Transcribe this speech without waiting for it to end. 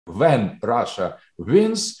When Russia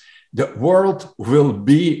wins, the world will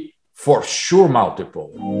be for sure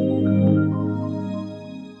multiple.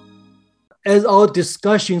 As our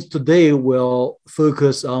discussions today will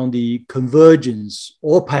focus on the convergence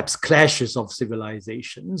or perhaps clashes of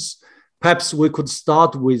civilizations, perhaps we could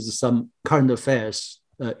start with some current affairs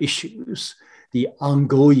issues, the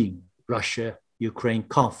ongoing Russia-Ukraine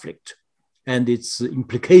conflict and its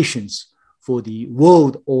implications for the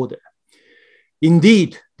world order.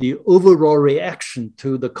 Indeed, the overall reaction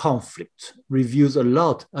to the conflict reveals a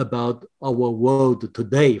lot about our world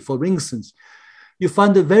today. For instance, you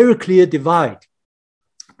find a very clear divide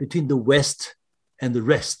between the West and the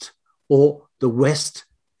rest, or the West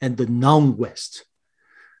and the non-West.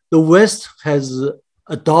 The West has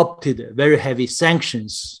adopted very heavy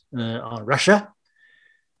sanctions on Russia,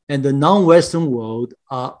 and the non-Western world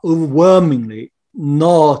are overwhelmingly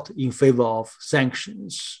not in favor of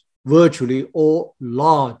sanctions. Virtually all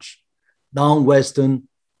large non-Western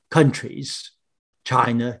countries,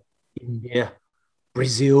 China, India,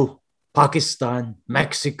 Brazil, Pakistan,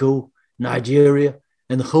 Mexico, Nigeria,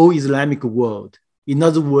 and the whole Islamic world. In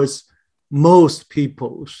other words, most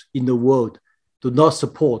peoples in the world do not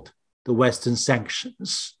support the Western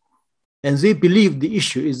sanctions. And they believe the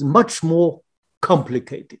issue is much more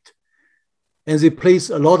complicated. And they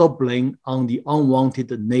place a lot of blame on the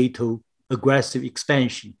unwanted NATO aggressive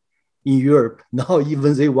expansion in Europe. Now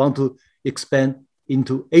even they want to expand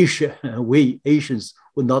into Asia. We Asians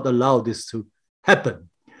would not allow this to happen.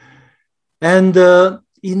 And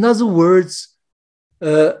in other words,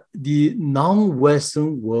 the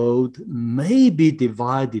non-Western world may be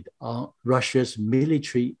divided on Russia's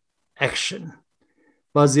military action,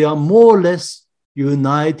 but they are more or less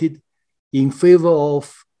united in favor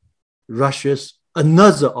of Russia's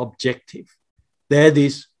another objective, that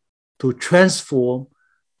is to transform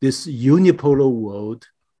this unipolar world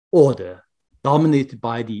order dominated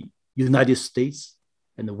by the United States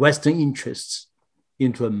and the Western interests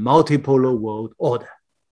into a multipolar world order.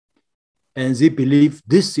 And they believe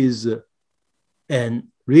this is an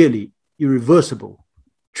really irreversible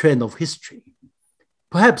trend of history.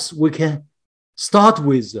 Perhaps we can start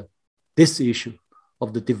with this issue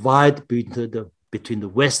of the divide between the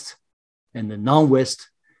West and the non-West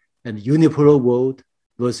and the unipolar world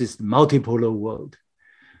versus the multipolar world.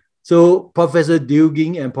 So Professor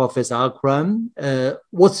Dugin and Professor Akram,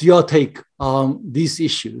 what's your take on these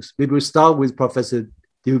issues? We will start with Professor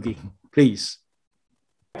Dugin, please.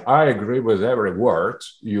 I agree with every word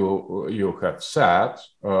you have said,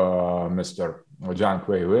 Mr. Zhang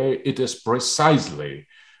Weiwei. It is precisely,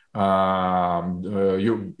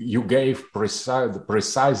 you gave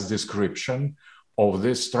precise description of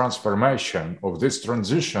this transformation, of this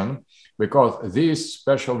transition, because this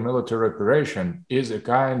special military operation is a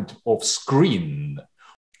kind of screen.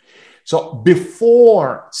 So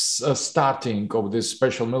before starting of this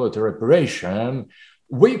special military operation,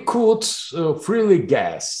 we could freely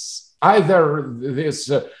guess either this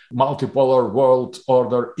multipolar world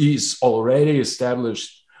order is already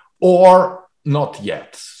established or not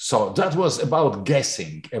yet. So that was about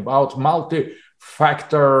guessing, about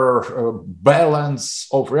multi-factor balance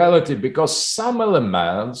of reality, because some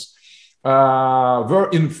elements were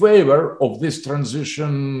in favor of this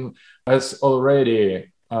transition as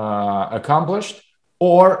already accomplished,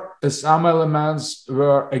 or some elements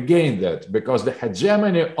were against that, because the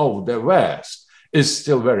hegemony of the West is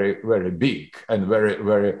still very, very big and very,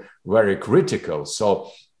 very, very critical.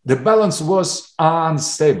 So the balance was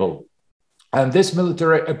unstable. And this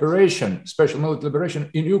military operation, special military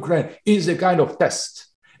operation in Ukraine, is a kind of test,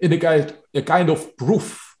 a kind of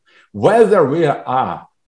proof whether we are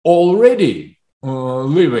already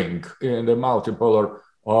living in the multipolar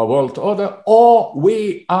world order, or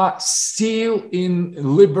we are still in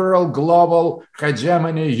liberal global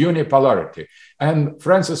hegemony unipolarity. And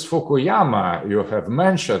Francis Fukuyama, you have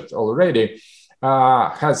mentioned already,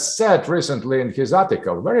 has said recently in his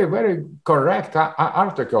article, very, very correct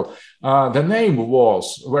article, the name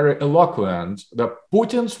was very eloquent, the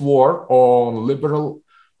Putin's war on liberal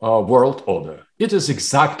world order. It is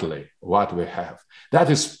exactly what we have. That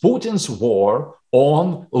is Putin's war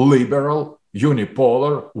on liberal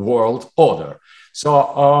unipolar world order.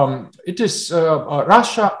 So it is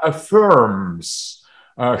Russia affirms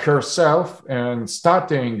herself and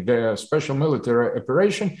starting the special military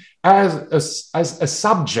operation as a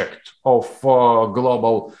subject of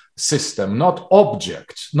global system, not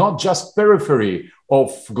object, not just periphery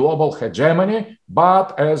of global hegemony,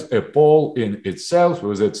 but as a pole in itself,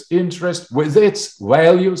 with its interest, with its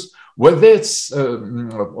values, with its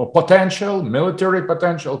potential, military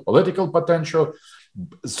potential, political potential,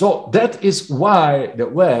 So that is why the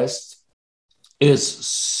West is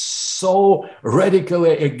so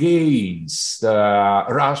radically against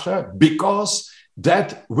Russia, because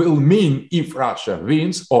that will mean if Russia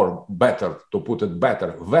wins, or better, to put it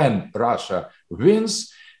better, when Russia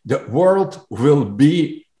wins, the world will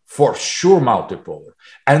be for sure multipolar.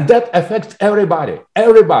 And that affects everybody,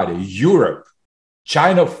 Europe,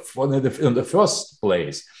 China in the first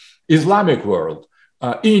place, Islamic world,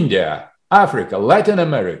 India, Africa, Latin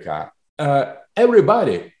America,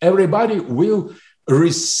 everybody will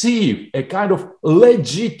receive a kind of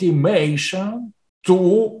legitimation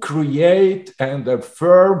to create and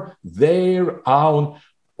affirm their own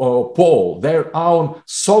pole, their own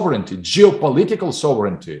sovereignty, geopolitical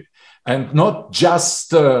sovereignty, and not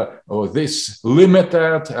just this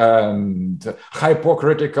limited and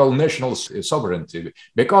hypocritical national sovereignty,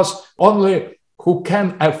 because only who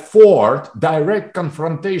can afford direct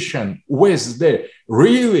confrontation with the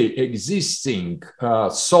really existing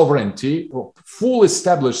sovereignty, full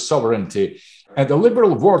established sovereignty, and the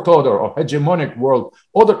liberal world order or hegemonic world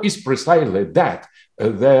order is precisely that.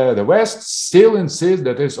 The West still insists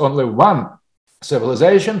that there's only one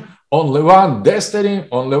civilization, only one destiny,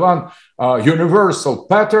 only one universal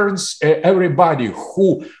patterns. Everybody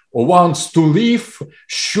who wants to live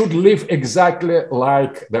should live exactly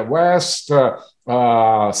like the West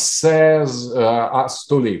says us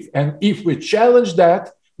to live. And if we challenge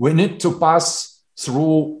that, we need to pass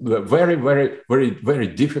through the very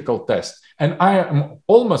difficult test. And I am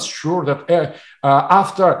almost sure that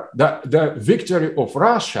after the victory of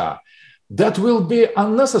Russia, that will be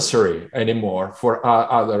unnecessary anymore for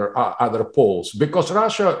other poles, because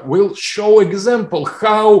Russia will show example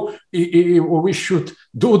how we should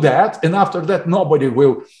do that, and after that nobody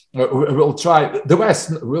will try. The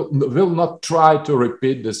West will not try to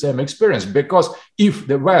repeat the same experience, because if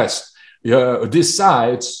the West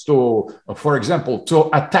decides to, for example, to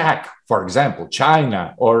attack, for example,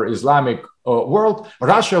 China or Islamic world,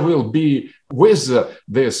 Russia will be with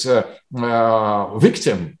this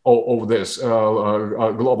victim of this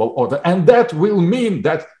global order. And that will mean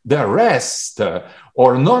that the rest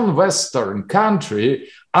or non-Western country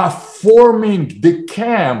are forming the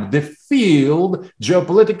camp, the field,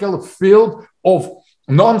 geopolitical field of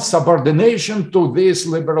non-subordination to this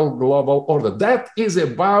liberal global order. That is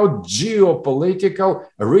about geopolitical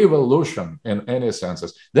revolution in any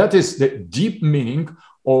senses. That is the deep meaning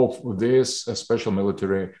of this special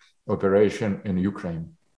military operation in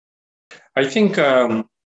Ukraine. I think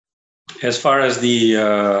as far as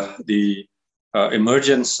the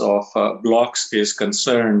emergence of blocs is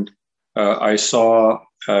concerned, I saw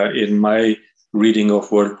in my reading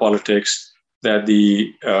of world politics that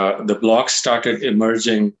the blocs started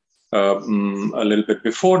emerging a little bit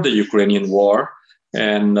before the Ukrainian war,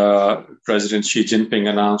 and President Xi Jinping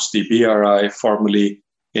announced the BRI formally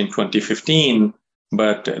in 2015.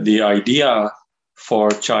 But the idea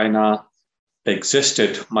for China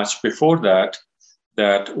existed much before that,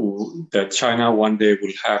 that China one day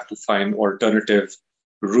will have to find alternative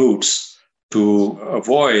routes to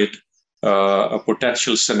avoid a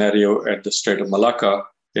potential scenario at the Strait of Malacca,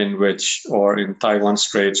 in which, or in Taiwan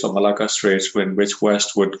Straits or Malacca Straits, in which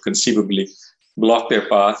West would conceivably block their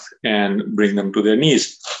path and bring them to their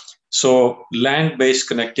knees. So land-based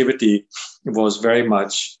connectivity was very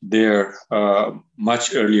much there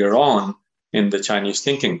much earlier on in the Chinese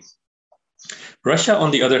thinking. Russia,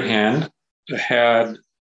 on the other hand, had,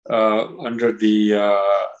 under the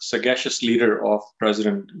sagacious leader of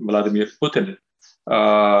President Vladimir Putin,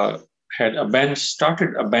 had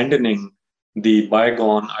started abandoning the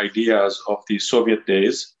bygone ideas of the Soviet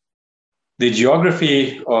days. The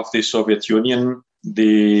geography of the Soviet Union,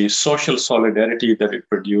 the social solidarity that it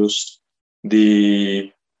produced,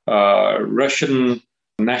 the Russian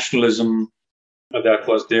nationalism that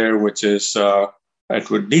was there, which is it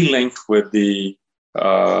would be linked with the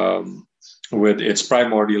with its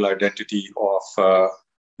primordial identity of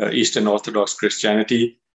Eastern Orthodox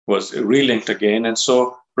Christianity, was relinked again, and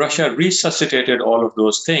so Russia resuscitated all of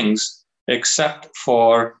those things, except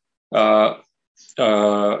for a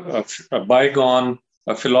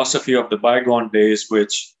philosophy of the bygone days,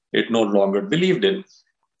 which it no longer believed in.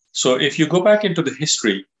 So if you go back into the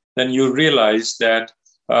history, then you realize that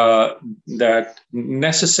that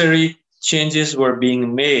necessary changes were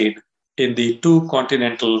being made in the two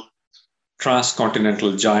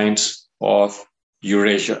transcontinental giants of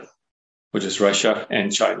Eurasia, which is Russia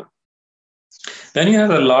and China. Then you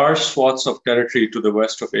have a large swaths of territory to the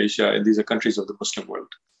west of Asia, and these are countries of the Muslim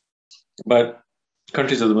world. But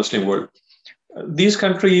countries of the Muslim world, these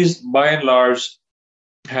countries, by and large,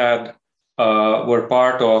 had were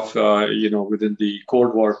part of, within the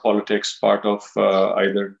Cold War politics, part of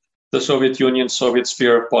either the Soviet Union, Soviet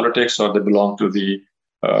sphere of politics, or they belong to the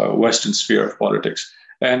Western sphere of politics.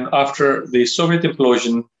 And after the Soviet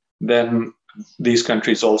implosion, then these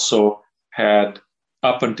countries also had,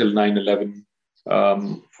 up until 9/11,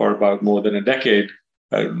 for about more than a decade,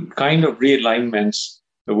 kind of realignments,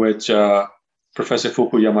 which Professor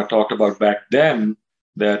Fukuyama talked about back then,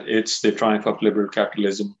 that it's the triumph of liberal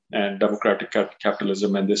capitalism and democratic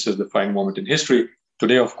capitalism, and this is the fine moment in history.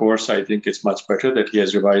 Today, of course, I think it's much better that he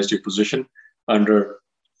has revised your position under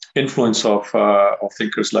influence of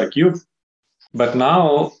thinkers like you. But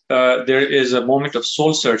now there is a moment of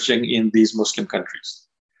soul searching in these Muslim countries.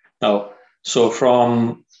 Now, so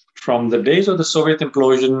from the days of the Soviet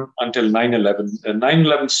implosion until 9/11,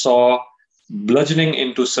 9/11 saw bludgeoning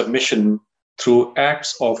into submission through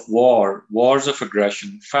acts of war, wars of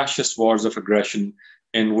aggression, fascist wars of aggression,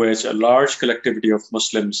 in which a large collectivity of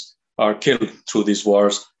Muslims are killed through these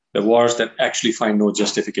wars, the wars that actually find no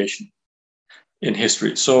justification in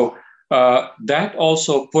history. So that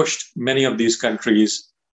also pushed many of these countries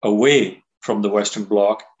away from the Western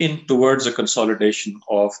Bloc in towards a consolidation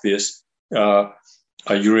of this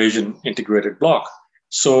Eurasian integrated bloc.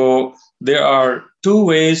 So there are two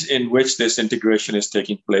ways in which this integration is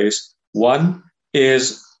taking place. One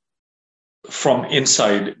is from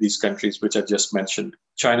inside these countries, which I just mentioned,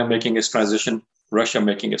 China making its transition, Russia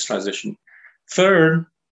making its transition. Third,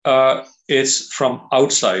 it's from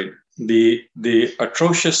outside, the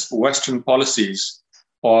atrocious Western policies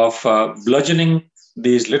of bludgeoning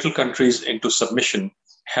these little countries into submission,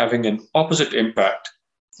 having an opposite impact,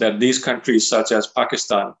 that these countries such as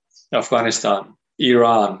Pakistan, Afghanistan,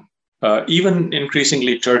 Iran, even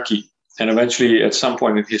increasingly Turkey, and eventually at some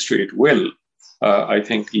point in history it will, I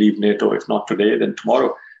think, leave NATO, if not today, then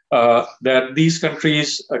tomorrow, that these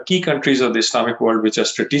countries, key countries of the Islamic world, which are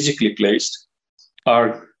strategically placed,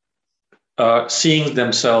 are seeing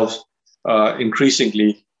themselves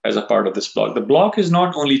increasingly as a part of this bloc. The bloc is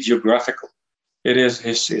not only geographical, it is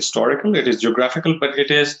historical, it is geographical, but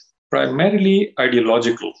it is primarily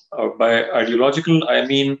ideological. By ideological, I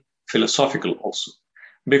mean philosophical also,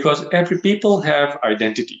 because every people have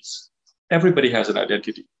identities. Everybody has an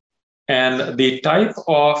identity. And the type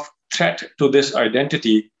of threat to this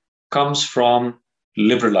identity comes from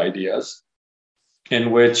liberal ideas,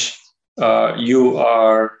 in which you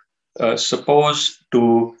are supposed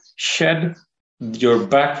to shed your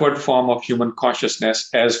backward form of human consciousness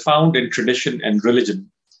as found in tradition and religion,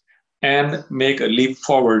 and make a leap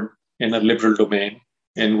forward in a liberal domain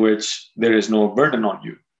in which there is no burden on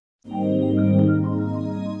you.